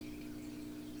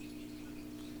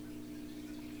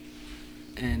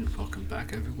and welcome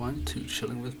back, everyone, to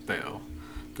Chilling with Beaw,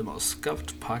 the most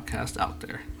scuffed podcast out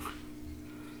there.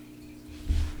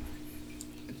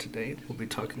 Today, we'll be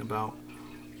talking about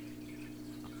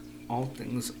all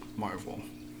things Marvel,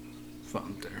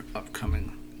 from their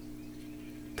upcoming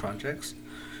projects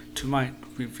to my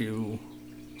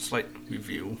slight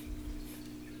review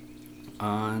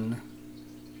on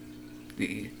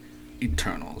the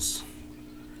Eternals.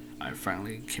 I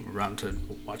finally came around to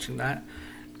watching that,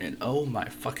 and oh my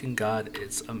fucking god,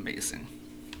 it's amazing.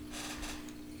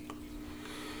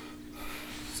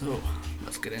 So,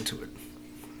 let's get into it.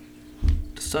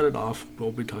 To start it off,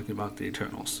 we'll be talking about the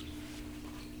Eternals.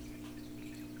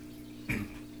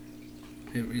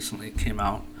 It recently came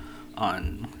out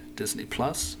on Disney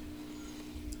Plus,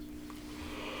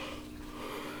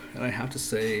 and I have to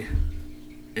say,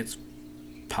 it's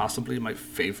possibly my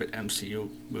favorite MCU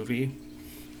movie.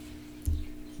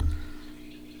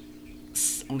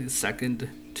 Only second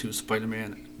to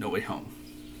Spider-Man No Way Home,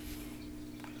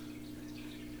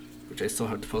 which I still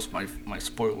have to post my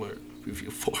spoiler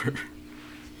review for.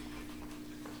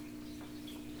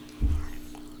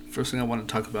 First thing I want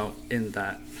to talk about in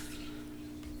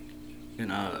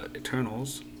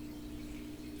Eternals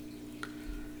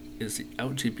is the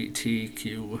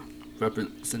LGBTQ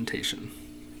representation.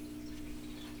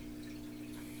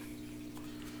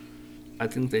 I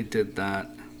think they did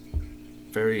that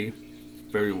very,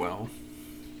 very well.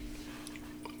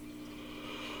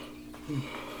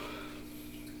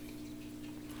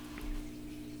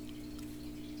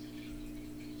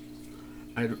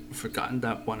 I'd forgotten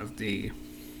that one of the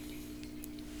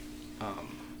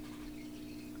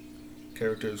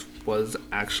characters was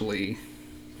actually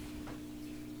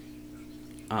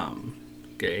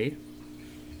gay.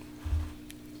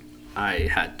 I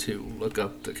had to look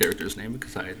up the character's name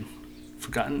because I had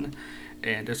forgotten,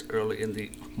 and it's early in the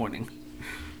morning.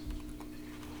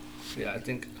 Yeah, I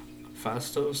think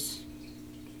Fastos,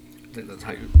 I think that's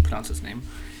how you pronounce his name.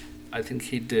 I think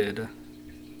he did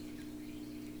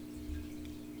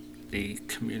the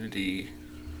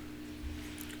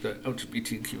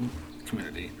LGBTQ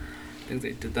community. I think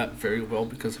they did that very well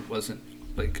because it wasn't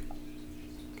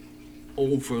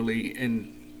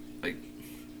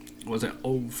wasn't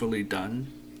overly done,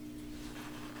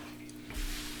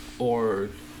 or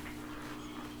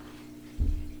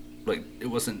it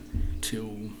wasn't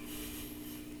too,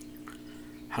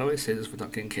 how do I say this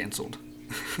without getting canceled?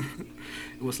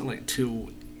 It wasn't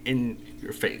too in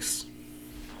your face.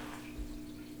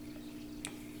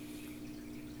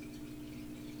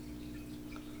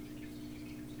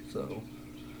 So,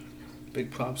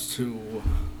 big props to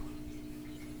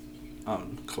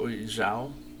Chloe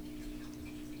Zhao.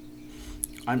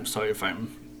 I'm sorry if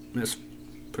I'm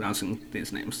mispronouncing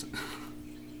these names.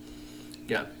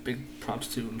 Yeah, big props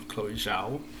to Chloe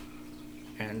Zhao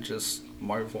and just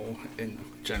Marvel in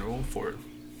general for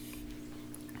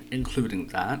including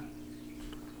that.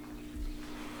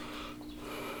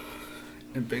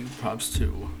 And big props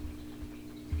to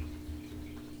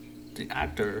the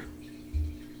actor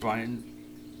Brian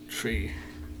Trey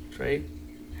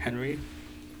Henry.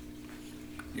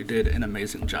 You did an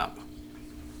amazing job.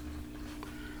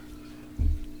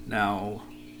 Now,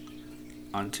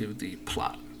 onto the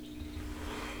plot.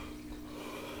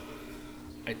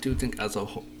 I do think as a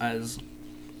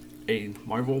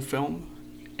Marvel film,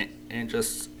 and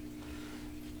just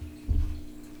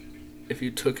if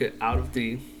you took it out of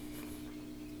the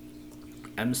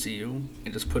MCU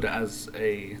and just put it as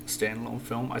a standalone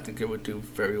film, I think it would do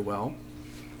very well.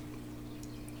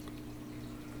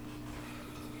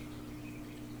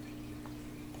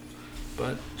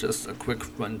 But just a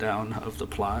quick rundown of the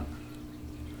plot.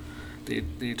 The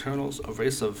Eternals, a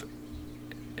race of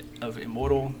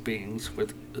immortal beings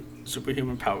with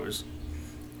superhuman powers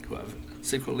who have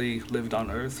secretly lived on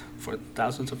Earth for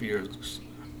thousands of years,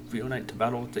 reunite to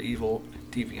battle the evil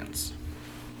deviants.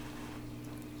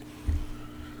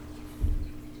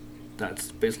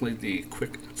 That's basically the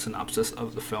quick synopsis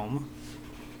of the film.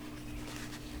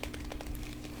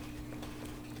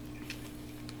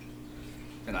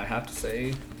 And I have to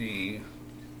say, the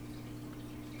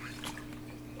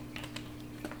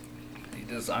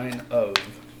design of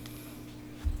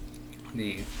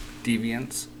the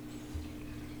deviants,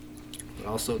 but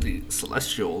also the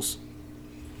Celestials,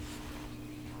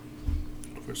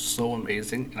 were so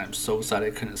amazing, and I'm so sad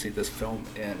I couldn't see this film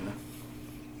in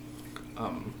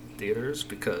theaters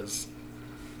because,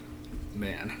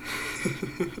 man.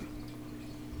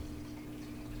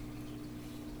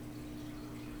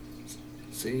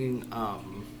 Seeing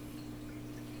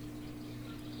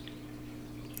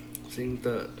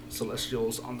the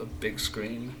Celestials on the big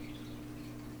screen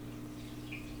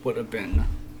would have been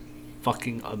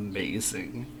fucking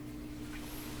amazing.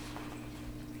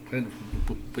 And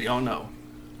we all know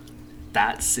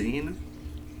that scene,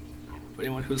 for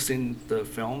anyone who's seen the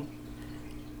film,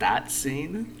 that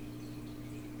scene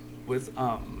with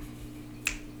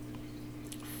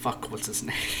fuck, what's his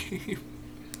name?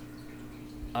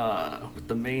 With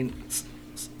the main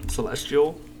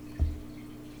celestial.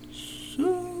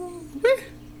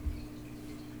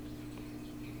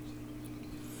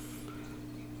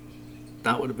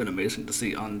 That would have been amazing to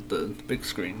see on the big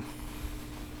screen.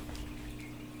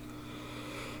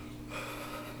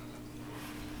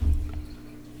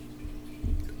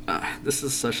 This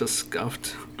is such a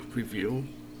scuffed review,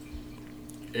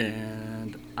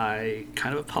 and I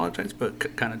kind of apologize,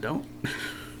 but kind of don't.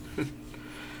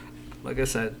 Like I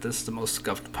said, this is the most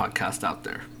scuffed podcast out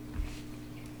there.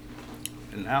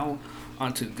 And now,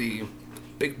 onto the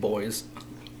big boys,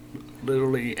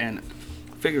 literally and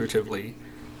figuratively,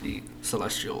 the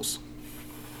Celestials.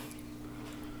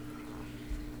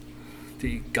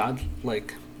 The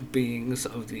godlike beings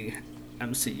of the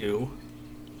MCU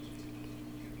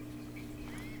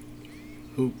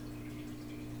who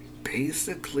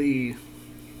basically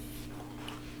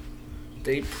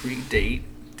they predate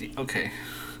the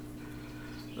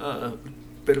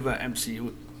bit of a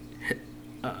MCU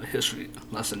history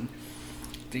lesson.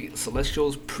 The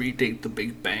Celestials predate the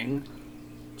Big Bang,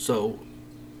 so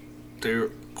they're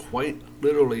quite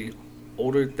literally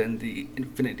older than the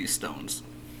Infinity Stones.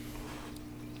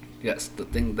 Yes, the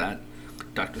thing that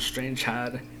Doctor Strange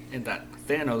had and that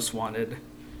Thanos wanted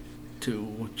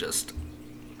to just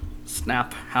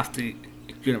snap half the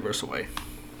universe away.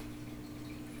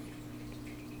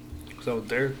 So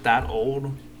they're that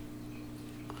old,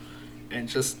 and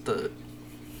just the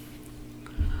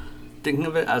thinking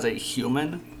of it as a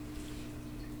human,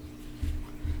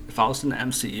 if I was in the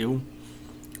MCU,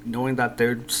 knowing that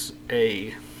there's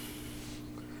a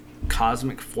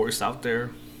cosmic force out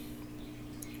there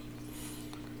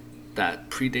that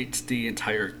predates the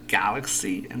entire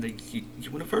galaxy and the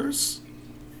universe,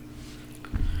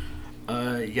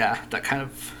 yeah, that kind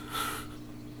of,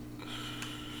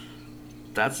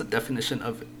 that's the definition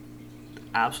of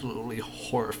absolutely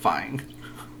horrifying.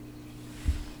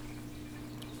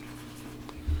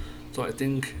 So I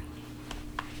think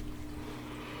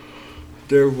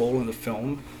their role in the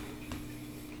film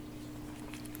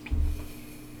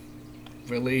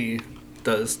really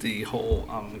does the whole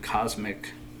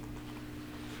cosmic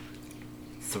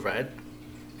thread.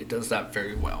 It does that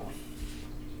very well.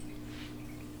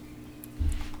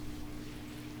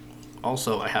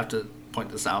 Also, I have to point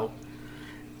this out.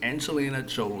 Angelina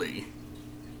Jolie,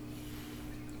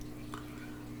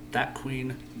 that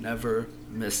queen never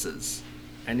misses.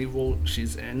 Any role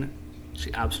she's in,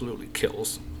 she absolutely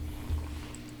kills.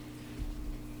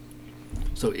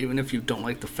 So even if you don't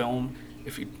like the film,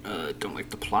 if you don't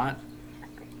like the plot,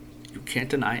 you can't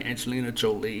deny Angelina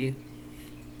Jolie.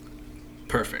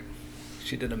 Perfect.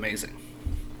 She did amazing.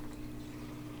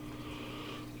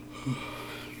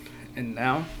 And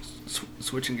now,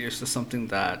 switching gears to something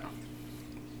that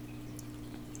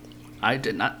I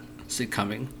did not see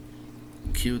coming.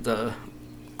 Cue the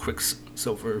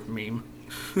Quicksilver meme.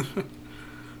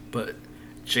 But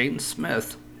Jaden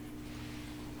Smith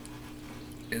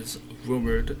is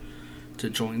rumored to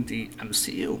join the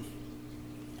MCU.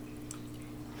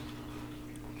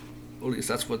 At least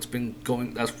that's what's been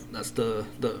going. That's the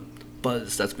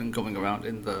buzz that's been going around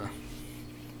in the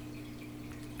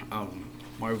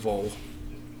Marvel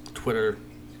Twitter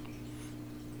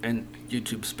and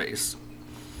YouTube space.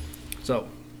 So,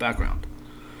 background.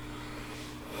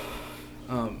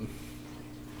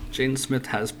 Jaden Smith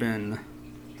has been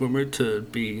rumored to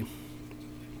be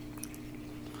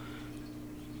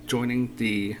joining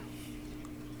the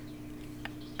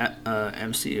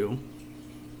MCU.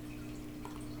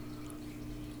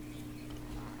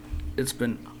 It's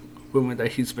been rumored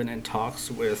that he's been in talks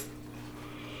with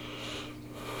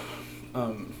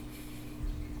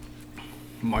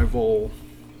Marvel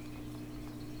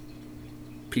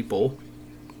people,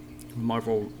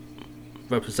 Marvel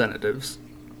representatives,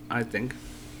 I think,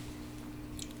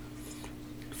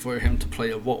 for him to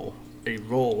play a role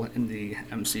in the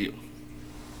MCU.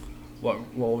 What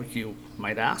role, you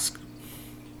might ask?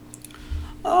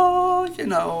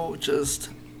 Oh, just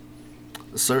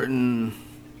a certain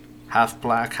half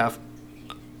black, half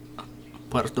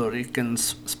Puerto Rican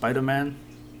Spider-Man.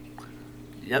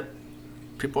 Yep.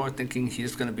 People are thinking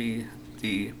he's going to be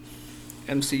the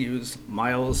MCU's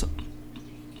Miles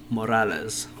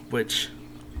Morales, which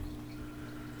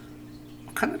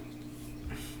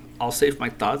I'll save my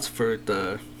thoughts for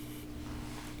the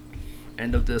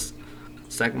end of this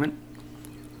segment.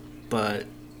 but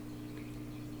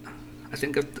I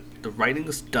think if the writing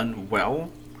is done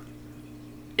well,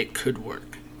 it could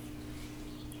work.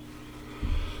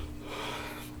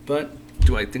 But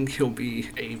do I think he'll be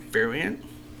a variant?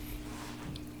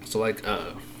 So like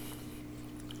a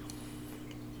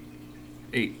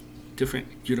different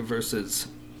universes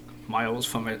Miles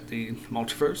from the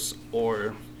multiverse,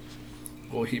 or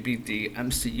will he be the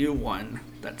MCU one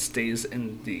that stays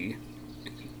in the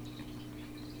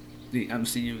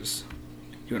MCU's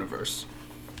universe?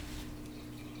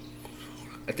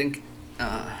 I think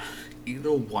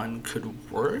either one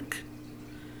could work.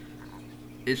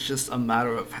 It's just a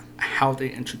matter of how they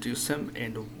introduce him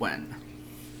and when.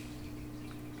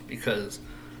 Because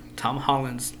Tom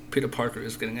Holland's Peter Parker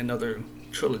is getting another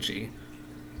trilogy,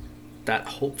 that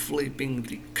hopefully being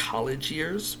the college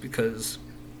years, because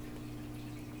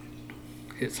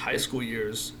his high school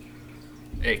years,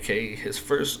 aka his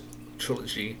first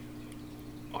trilogy,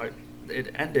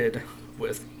 it ended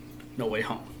with No Way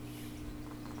Home.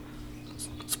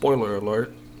 Spoiler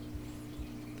alert,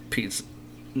 Pete's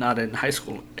not in high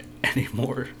school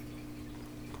anymore.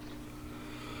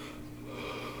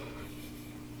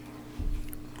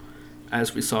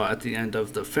 As we saw at the end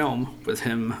of the film, with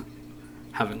him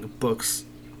having books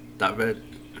that read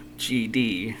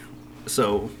GD.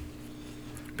 So,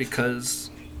 because,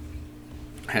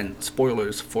 and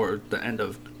spoilers for the end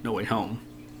of No Way Home.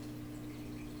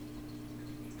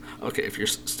 Okay, if you're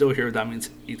still here, that means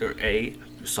either A,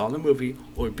 you saw the movie,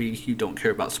 or B, you don't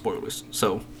care about spoilers.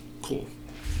 So, cool.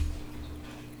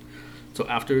 So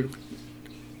after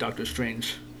Doctor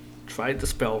Strange tried the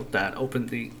spell that opened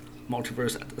the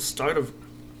multiverse at the start of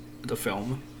the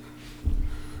film,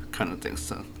 kind of thanks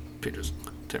to Peter's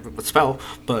terrible spell,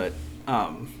 but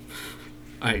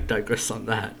I digress on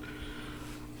that.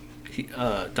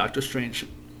 Doctor Strange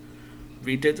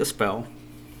redid the spell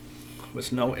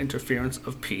with no interference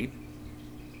of Pete,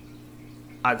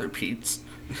 either Pete's,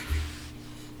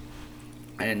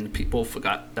 and people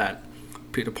forgot that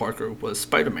Peter Parker was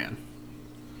Spider-Man.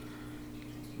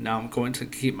 Now I'm going to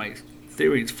keep my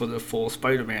theories for the full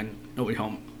Spider-Man No Way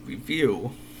Home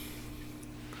review,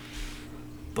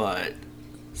 but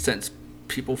since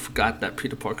people forgot that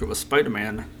Peter Parker was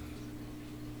Spider-Man,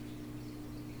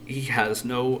 he has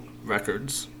no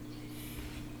records.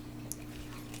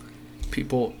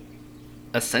 People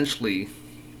essentially,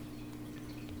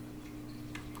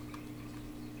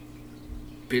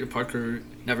 Peter Parker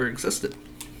never existed.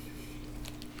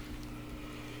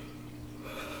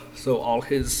 So all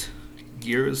his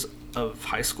years of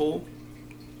high school,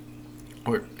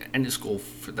 or any school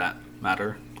for that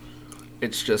matter,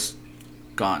 it's just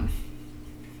gone.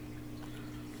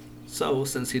 So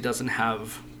since he doesn't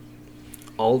have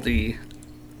all the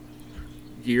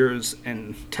years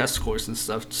and test scores and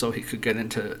stuff, so he could get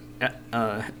into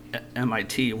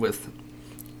MIT with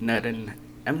Ned and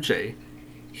MJ,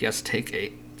 he has to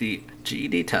take the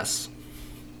GED tests.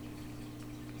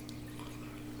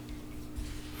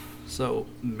 So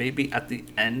maybe at the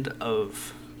end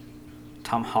of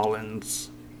Tom Holland's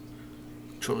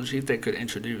trilogy, they could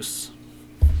introduce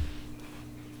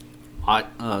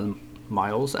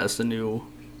Miles as the new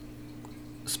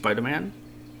Spider-Man,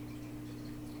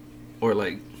 or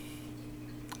like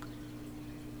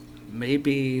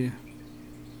maybe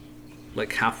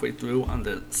like halfway through on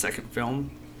the second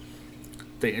film,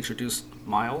 they introduce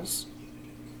Miles.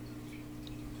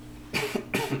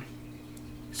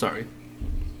 Sorry.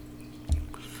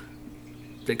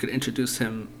 They could introduce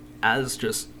him as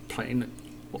just plain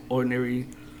ordinary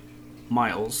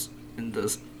Miles in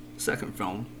the second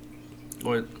film,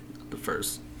 or the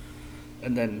first,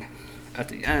 and then at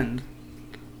the end,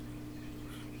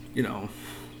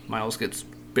 Miles gets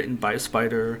bitten by a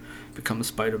spider, becomes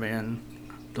Spider-Man,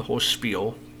 the whole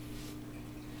spiel,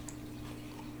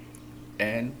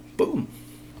 and boom,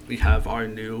 we have our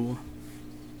new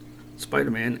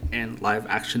Spider-Man and live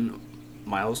action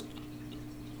Miles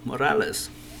Morales.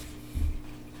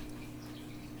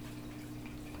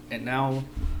 And now,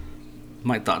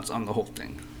 my thoughts on the whole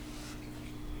thing.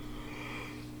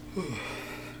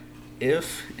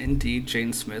 If indeed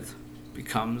Jane Smith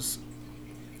becomes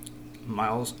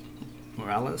Miles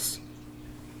Morales,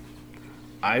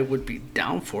 I would be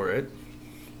down for it.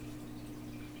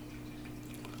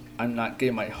 I'm not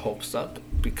getting my hopes up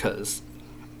because,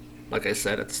 like I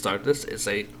said at the start of this, it's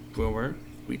a rumor.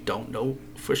 We don't know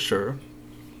for sure.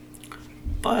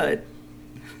 But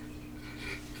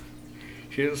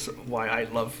here's why I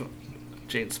love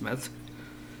Jane Smith.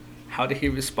 How did he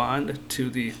respond to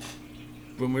the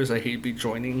rumors that he'd be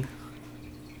joining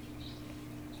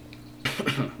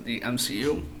the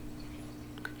MCU?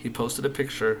 He posted a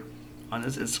picture on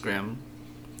his Instagram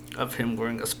of him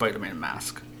wearing a Spider-Man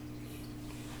mask.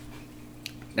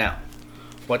 Now,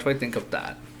 what do I think of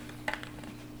that?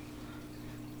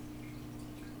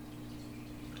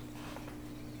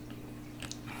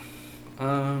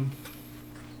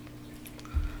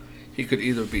 He could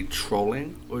either be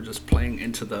trolling or just playing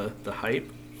into the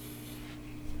hype,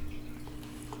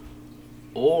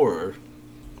 or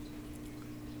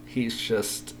he's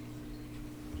just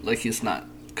like, he's not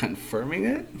confirming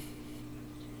it,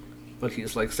 but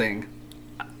he's like saying,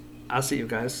 I'll see you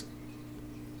guys.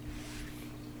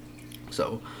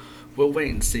 So we'll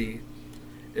wait and see.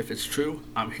 If it's true,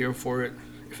 I'm here for it.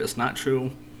 If it's not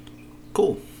true,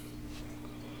 cool.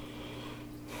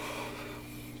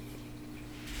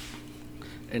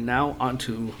 And now on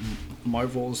to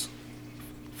Marvel's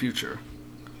future.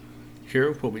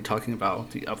 Here we'll be talking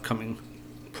about the upcoming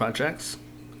projects,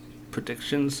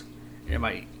 predictions, and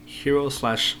my hero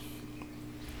slash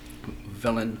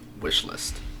villain wish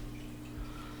list.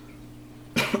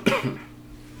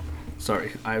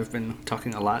 Sorry, I've been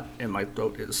talking a lot and my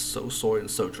throat is so sore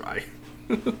and so dry.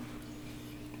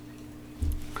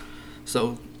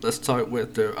 So let's start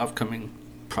with their upcoming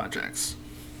projects.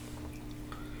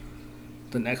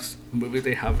 The next movie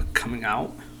they have coming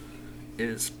out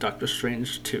is Doctor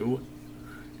Strange 2,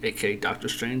 aka Doctor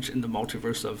Strange in the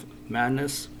Multiverse of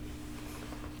Madness.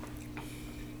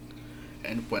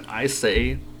 And when I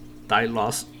say I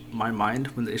lost my mind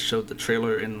when they showed the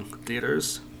trailer in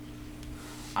theaters,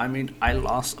 I mean I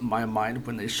lost my mind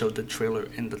when they showed the trailer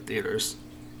in the theaters.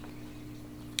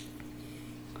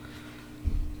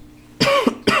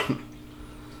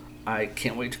 I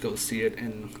can't wait to go see it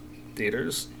in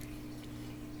theaters,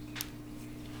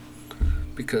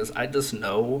 because I just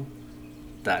know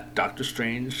that Doctor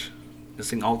Strange is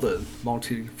seeing all the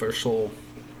multiversal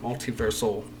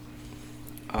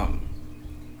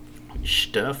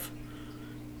stuff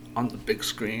on the big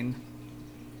screen.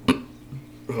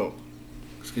 Oh,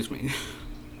 excuse me.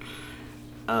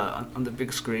 On the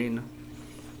big screen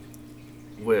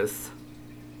with,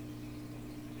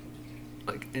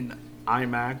 like, in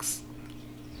IMAX,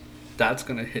 that's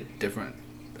gonna hit different.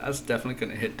 That's definitely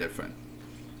gonna hit different.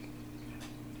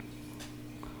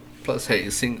 Plus, hey,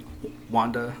 seeing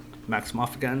Wanda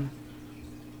Maximoff again,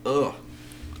 ugh,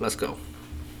 let's go.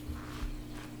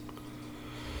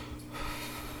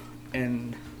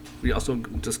 And we also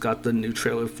just got the new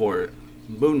trailer for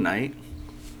Moon Knight,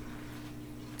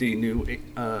 the new,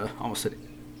 almost said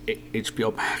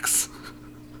HBO Max,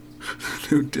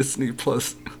 new Disney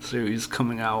Plus series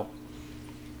coming out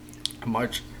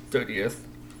March 30th,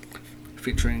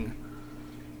 featuring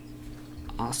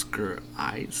Oscar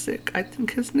Isaac, I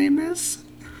think his name is.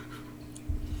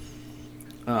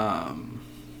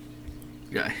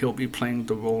 Yeah, he'll be playing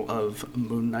the role of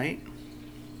Moon Knight.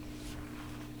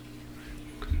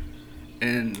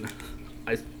 And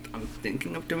I'm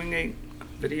thinking of doing a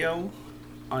video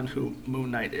on who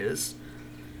Moon Knight is.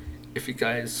 If you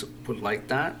guys would like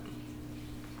that,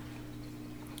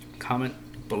 comment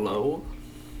below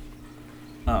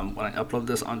when I upload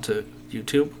this onto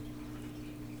YouTube,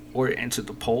 or answer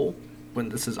the poll when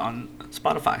this is on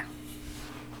Spotify.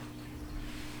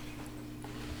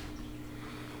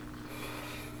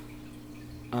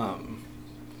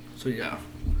 So yeah,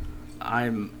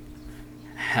 I'm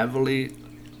heavily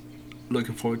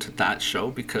looking forward to that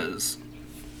show because,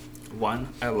 one,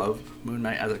 I love Moon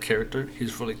Knight as a character.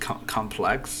 He's really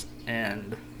complex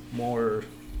and more,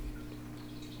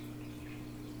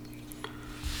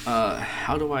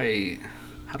 how do I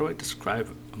describe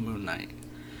Moon Knight?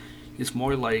 He's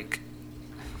more like,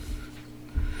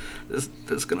 this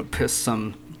is gonna piss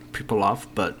some people off,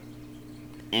 but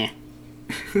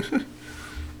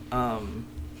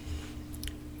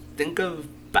think of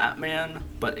Batman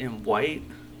but in white.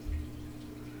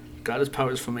 Got his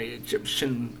powers from an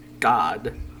Egyptian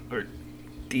god or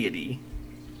deity,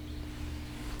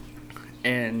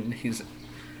 and he's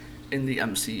in the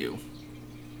MCU.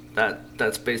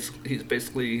 He's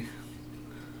basically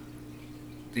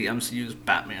the MCU's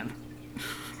Batman.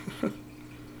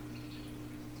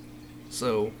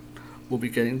 So we'll be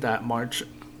getting that March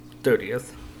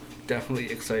 30th. Definitely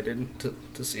excited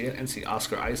to see it and see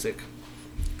Oscar Isaac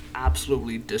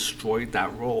absolutely destroyed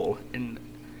that role in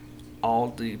all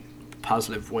the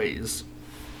positive ways.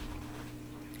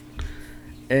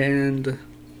 And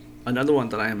another one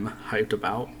that I'm hyped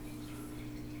about,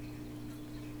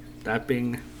 that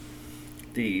being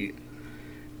the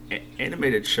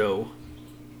animated show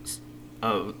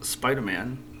of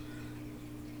Spider-Man.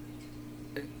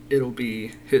 It'll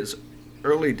be his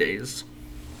early days.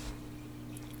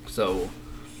 So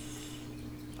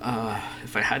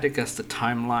if I had to guess the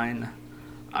timeline,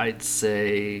 I'd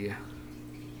say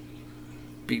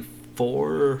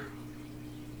before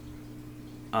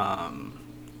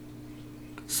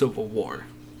Civil War.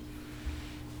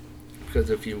 Because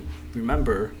if you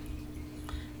remember,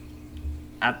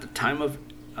 at the time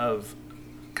of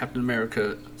Captain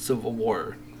America Civil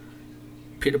War,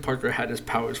 Peter Parker had his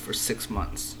powers for 6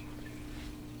 months.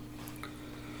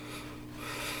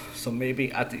 So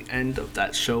maybe at the end of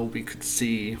that show we could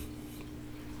see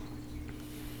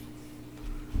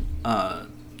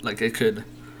like it could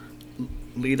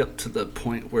lead up to the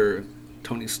point where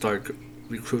Tony Stark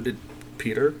recruited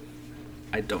Peter.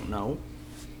 I don't know.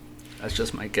 That's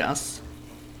just my guess.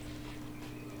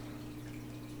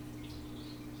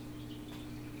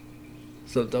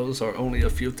 So those are only a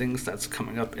few things that's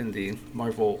coming up in the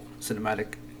Marvel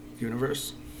Cinematic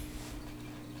Universe.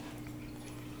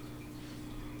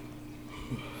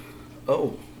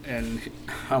 Oh, and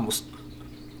I almost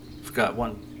forgot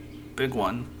one big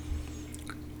one.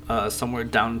 Somewhere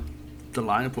down the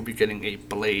line, we'll be getting a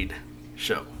Blade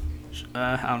show.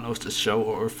 I don't know if it's a show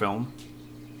or a film.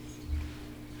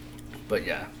 But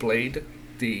yeah, Blade,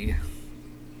 the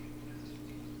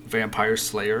vampire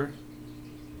slayer.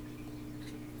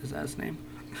 Is that his name?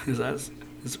 Is that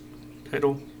his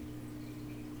title?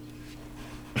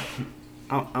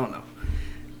 I don't know.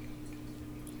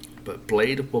 But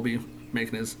Blade will be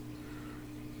making his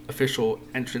official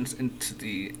entrance into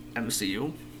the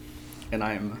MCU. And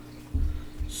I'm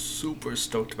super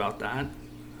stoked about that.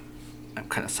 I'm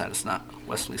kind of sad it's not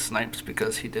Wesley Snipes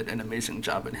because he did an amazing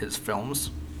job in his films.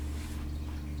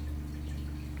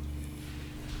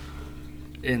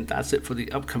 And that's it for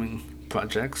the upcoming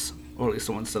projects, or at least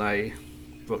the ones that I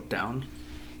wrote down.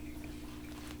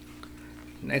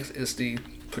 Next is the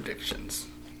predictions.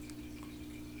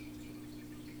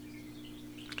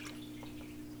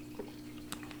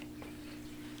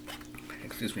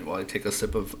 Excuse me while I take a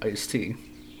sip of iced tea.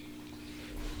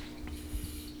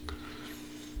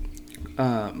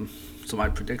 So my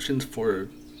predictions for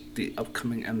the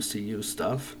upcoming MCU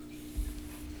stuff.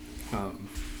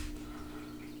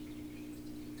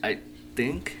 I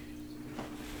think,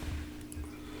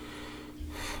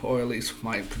 or at least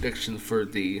my prediction for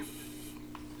the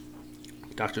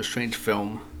Doctor Strange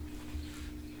film,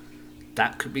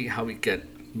 that could be how we get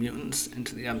mutants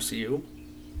into the MCU.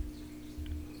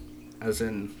 As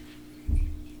in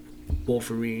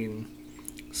Wolverine,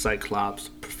 Cyclops,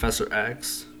 Professor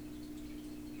X,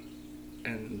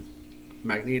 and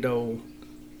Magneto.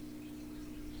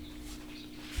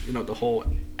 You know, the whole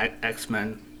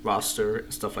X-Men roster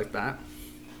and stuff like that.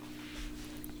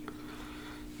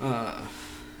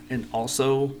 And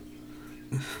also,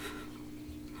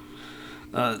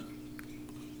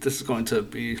 this is going to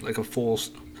be like a full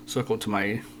circle to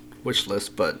my wish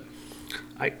list, but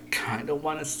I kind of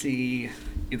want to see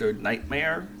either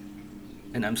Nightmare,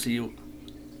 an MCU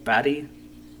baddie,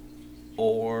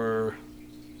 or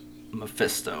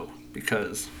Mephisto,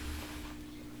 because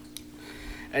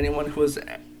anyone who was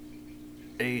a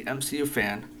MCU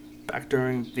fan back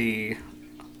during the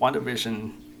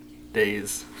WandaVision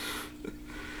days,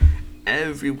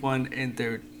 everyone in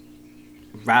their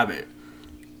rabbit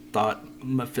thought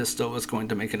Mephisto was going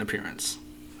to make an appearance.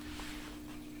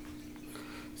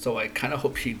 So I kind of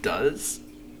hope he does.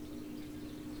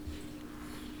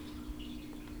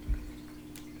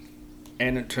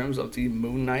 And in terms of the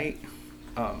Moon Knight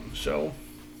show,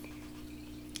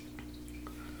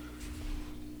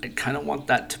 I kind of want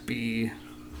that to be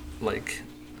like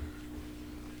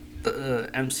the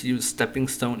MCU's stepping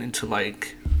stone into,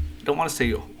 like, I don't want to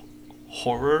say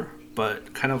horror,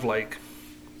 but kind of like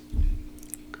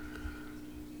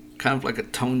a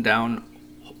toned down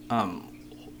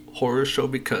horror show,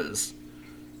 because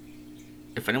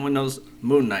if anyone knows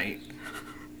Moon Knight,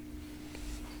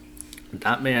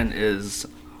 that man is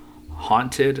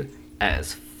haunted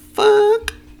as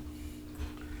fuck.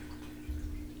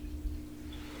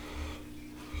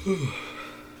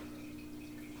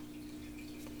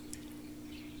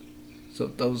 So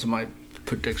those are my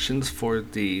predictions for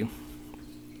the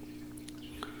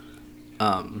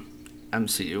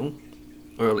MCU,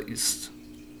 or at least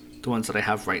the ones that I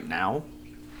have right now.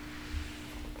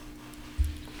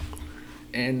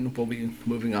 And we'll be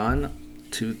moving on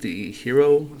to the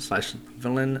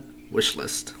hero/villain wish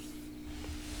list.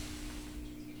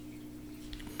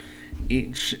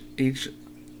 Each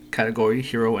category,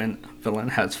 hero and villain,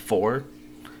 has 4,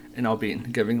 and I'll be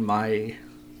giving my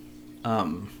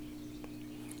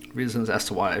reasons as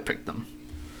to why I picked them.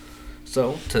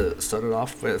 So to start it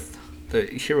off with the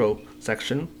hero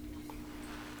section,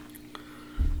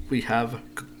 we have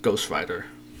Ghost Rider.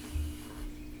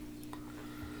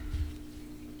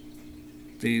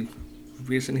 The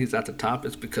reason he's at the top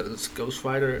is because Ghost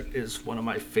Rider is one of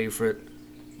my favorite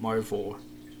Marvel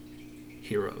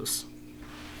heroes.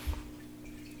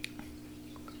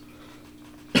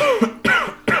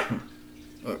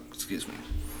 Oh, excuse me.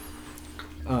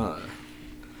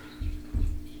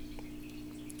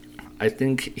 I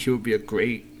think he would be a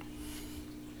great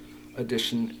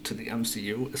addition to the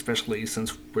MCU, especially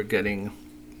since we're getting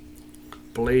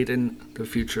Blade in the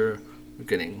future, we're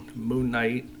getting Moon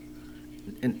Knight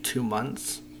in 2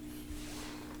 months.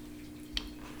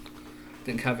 I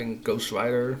think having Ghost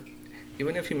Rider,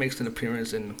 even if he makes an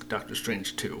appearance in Doctor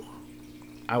Strange 2,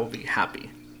 I will be happy.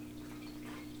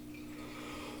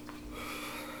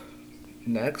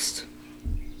 Next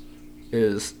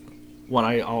is what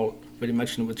I already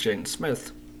mentioned with Jaden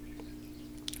Smith,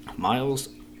 Miles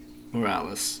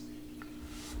Morales.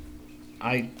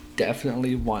 I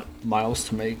definitely want Miles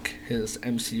to make his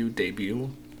MCU debut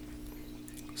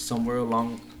somewhere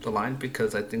along the line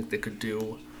because I think they could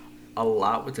do a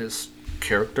lot with his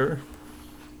character,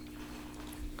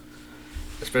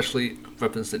 especially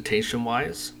representation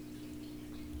wise.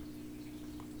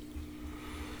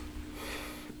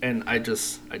 And I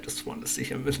just want to see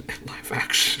him in live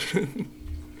action.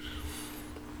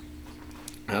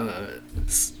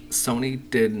 Sony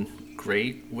did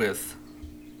great with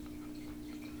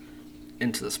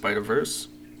Into the Spider-Verse,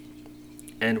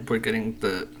 and we're getting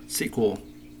the sequel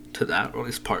to that, or at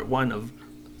least part 1 of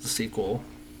the sequel.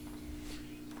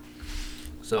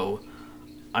 So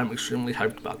I'm extremely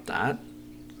hyped about that.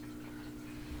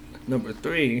 Number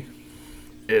 3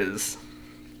 is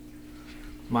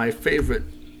my favorite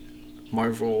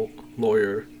Marvel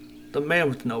lawyer, the man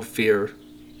with no fear,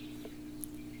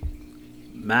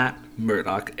 Matt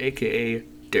Murdock, aka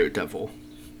Daredevil.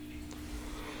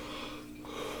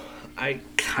 I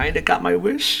kind of got my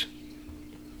wish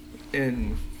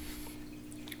in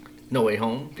No Way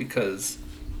Home because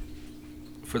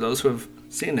for those who have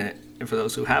seen it and for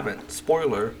those who haven't,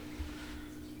 spoiler,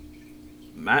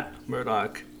 Matt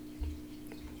Murdock,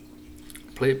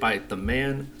 played by the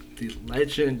man, the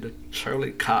legend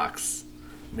Charlie Cox,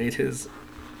 made his,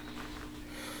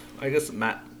 I guess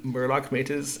Matt Murdock made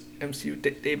his MCU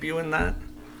debut in that,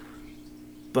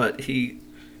 but he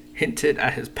hinted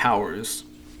at his powers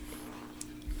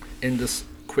in this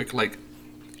quick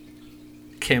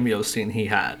cameo scene he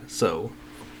had. So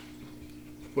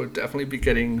we'll definitely be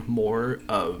getting more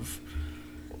of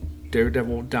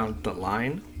Daredevil down the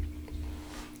line,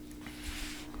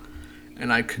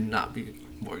 and I could not be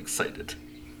more excited.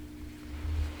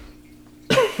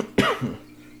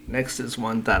 Next is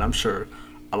one that I'm sure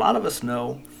a lot of us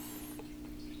know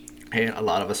and a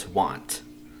lot of us want.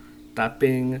 That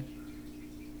being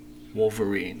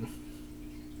Wolverine,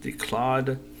 the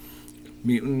clawed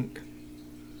mutant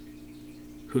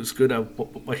who's good at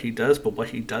what he does, but what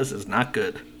he does is not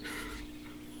good.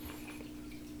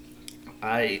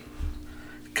 I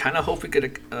kind of hope we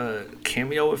get a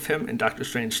cameo of him in Doctor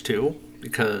Strange 2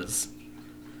 because,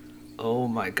 oh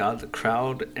my god, the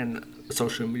crowd and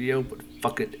social media would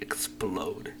fucking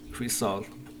explode if we saw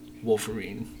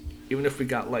Wolverine. Even if we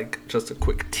got just a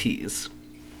quick tease.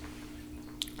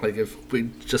 If we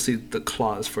just see the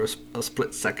claws for a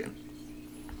split second.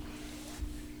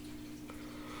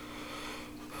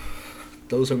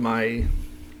 That's my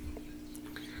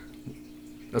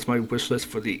wish list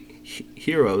for the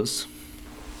heroes.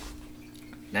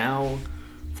 Now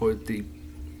for the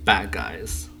bad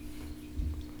guys.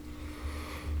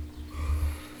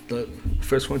 The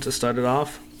first one to start it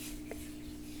off,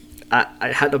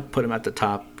 I had to put him at the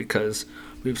top because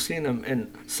we've seen him in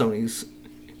Sony's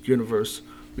universe.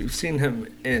 We've seen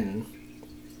him in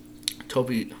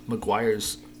Tobey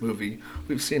Maguire's movie.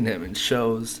 We've seen him in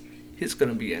shows. He's going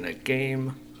to be in a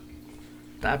game.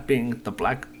 That being the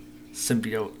Black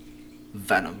Symbiote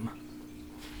Venom.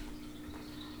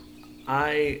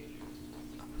 I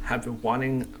have been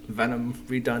wanting Venom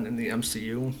redone in the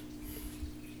MCU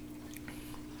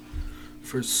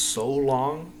for so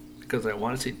long because I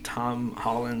want to see Tom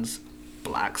Holland's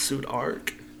black suit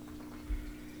arc.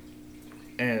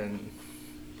 And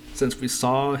since we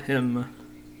saw him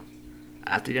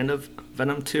at the end of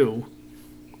Venom 2,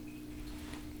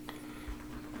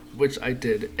 which I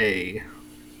did a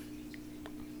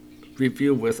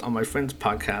review with on my friend's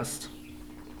podcast,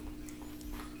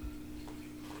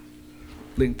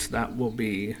 link to that will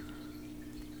be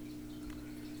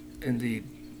in the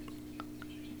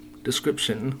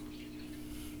description.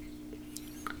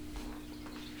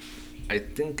 I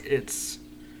think it's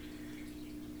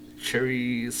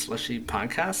Cherry Slushy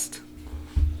Podcast.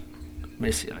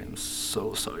 Macy, I am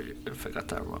so sorry if I got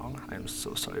that wrong.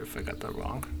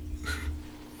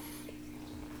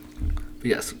 But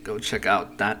yes, go check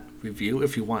out that review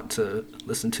if you want to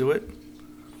listen to it.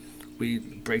 We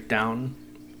break down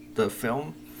the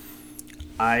film.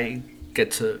 I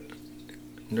get to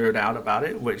nerd out about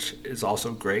it, which is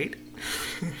also great.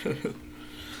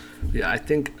 Yeah, I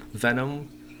think this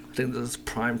is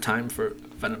prime time for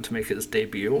Venom to make his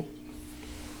debut.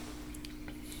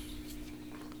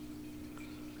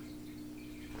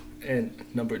 And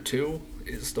number 2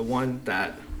 is the one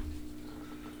that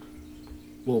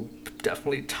will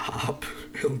definitely top.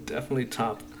 It'll definitely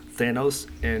top Thanos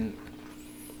in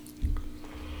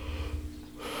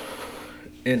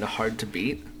hard to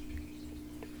beat.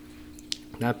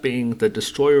 That being the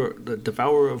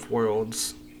Devourer of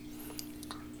Worlds,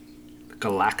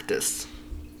 Galactus.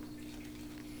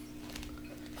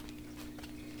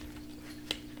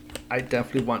 I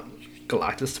definitely want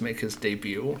Galactus to make his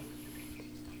debut,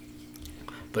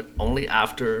 but only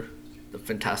after the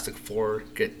Fantastic Four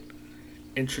get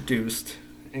introduced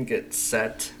and get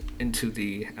set into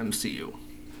the MCU.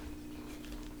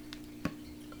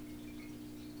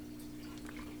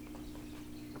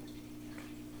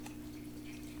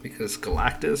 Because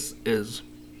Galactus is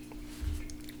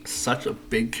such a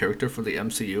big character for the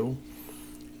MCU,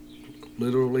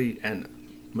 literally and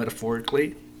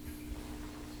metaphorically.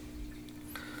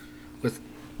 With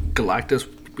Galactus,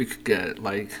 we could get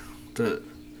like the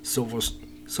Silver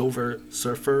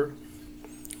Surfer,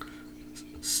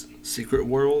 Secret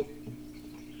World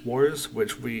Wars,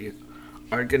 which we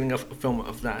are getting a film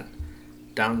of that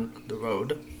down the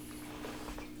road.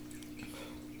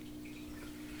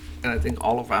 And I think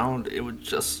all around it would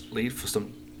just lead for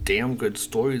some damn good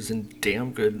stories and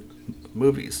damn good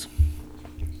movies.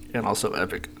 And also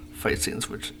epic fight scenes,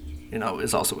 which,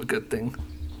 is also a good thing.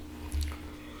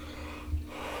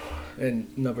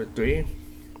 And number 3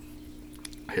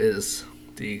 is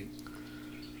the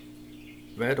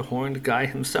red-horned guy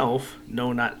himself,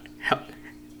 no, not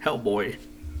Hellboy,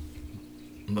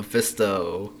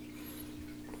 Mephisto.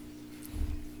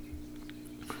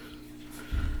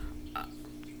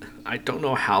 I don't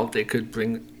know how they could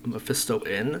bring Mephisto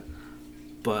in,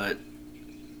 but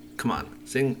come on,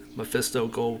 seeing Mephisto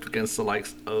go up against the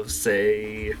likes of,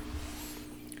 say,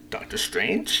 Doctor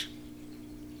Strange?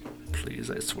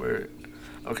 Please, I swear.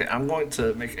 Okay, I'm going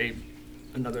to make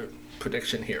another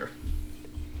prediction here.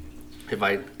 If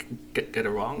I get it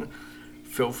wrong,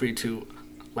 feel free to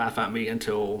laugh at me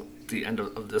until the end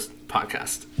of this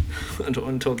podcast,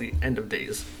 until the end of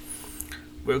days.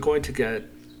 We're going to get,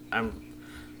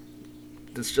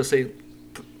 this is just a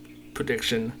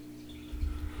prediction.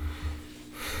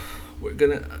 We're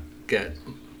gonna get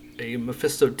a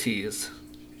Mephisto tease,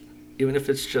 even if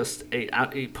it's just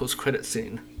a post-credit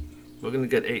scene. We're gonna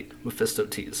get a Mephisto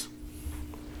tease.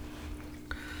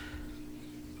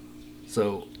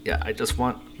 So yeah, I just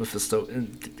want Mephisto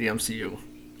in the MCU.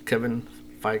 Kevin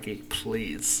Feige,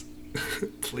 please,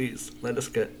 please let us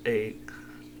get a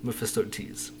Mephisto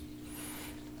tease.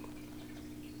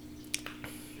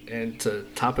 And to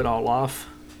top it all off,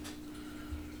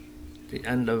 the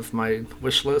end of my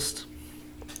wish list,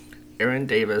 Aaron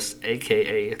Davis,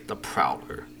 aka the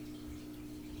Prowler.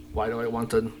 Why do I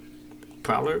want the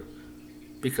Prowler?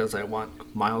 Because I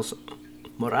want Miles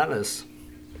Morales.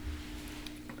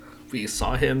 We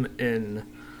saw him in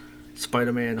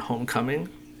Spider-Man Homecoming.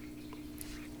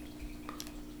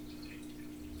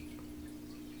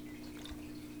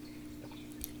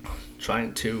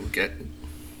 Trying to get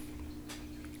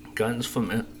guns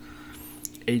from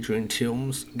Adrian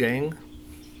Toomes' gang.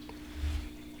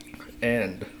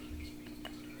 And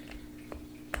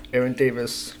Aaron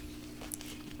Davis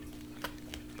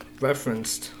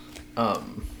referenced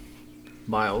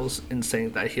Miles in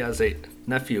saying that he has a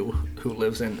nephew who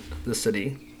lives in the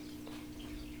city.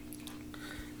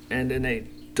 And in a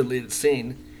deleted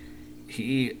scene,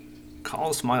 he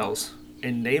calls Miles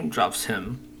and name drops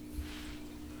him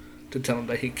to tell him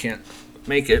that he can't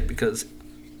make it because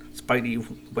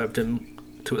Spidey webbed him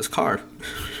to his car.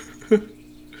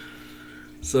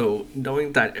 So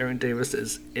knowing that Aaron Davis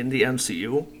is in the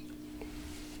MCU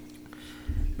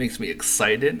makes me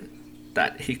excited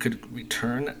that he could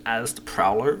return as the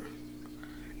Prowler.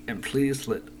 And please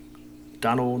let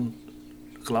Donald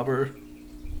Glover,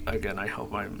 again, I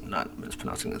hope I'm not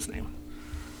mispronouncing his name,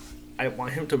 I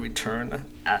want him to return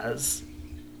as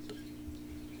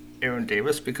Aaron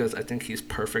Davis because I think he's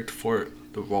perfect for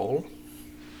the role.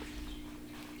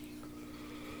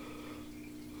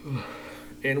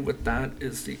 And with that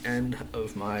is the end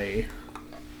of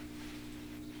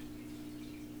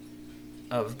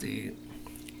the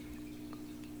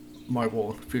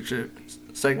Marvel Future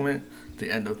segment,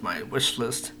 the end of my wish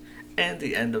list, and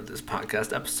the end of this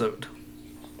podcast episode.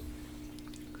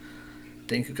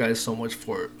 Thank you guys so much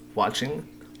for watching.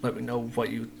 Let me know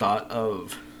what you thought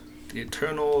of the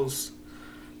Eternals,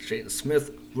 Jaden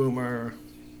Smith rumor,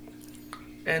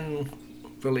 and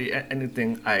really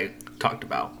anything I talked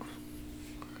about.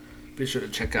 Be sure to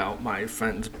check out my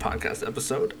friend's podcast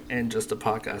episode and just the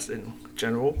podcast in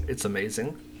general. It's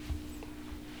amazing.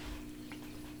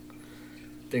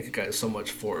 Thank you guys so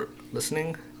much for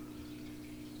listening.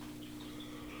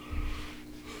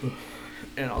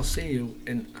 And I'll see you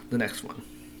in the next one.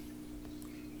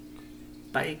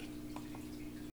 Bye.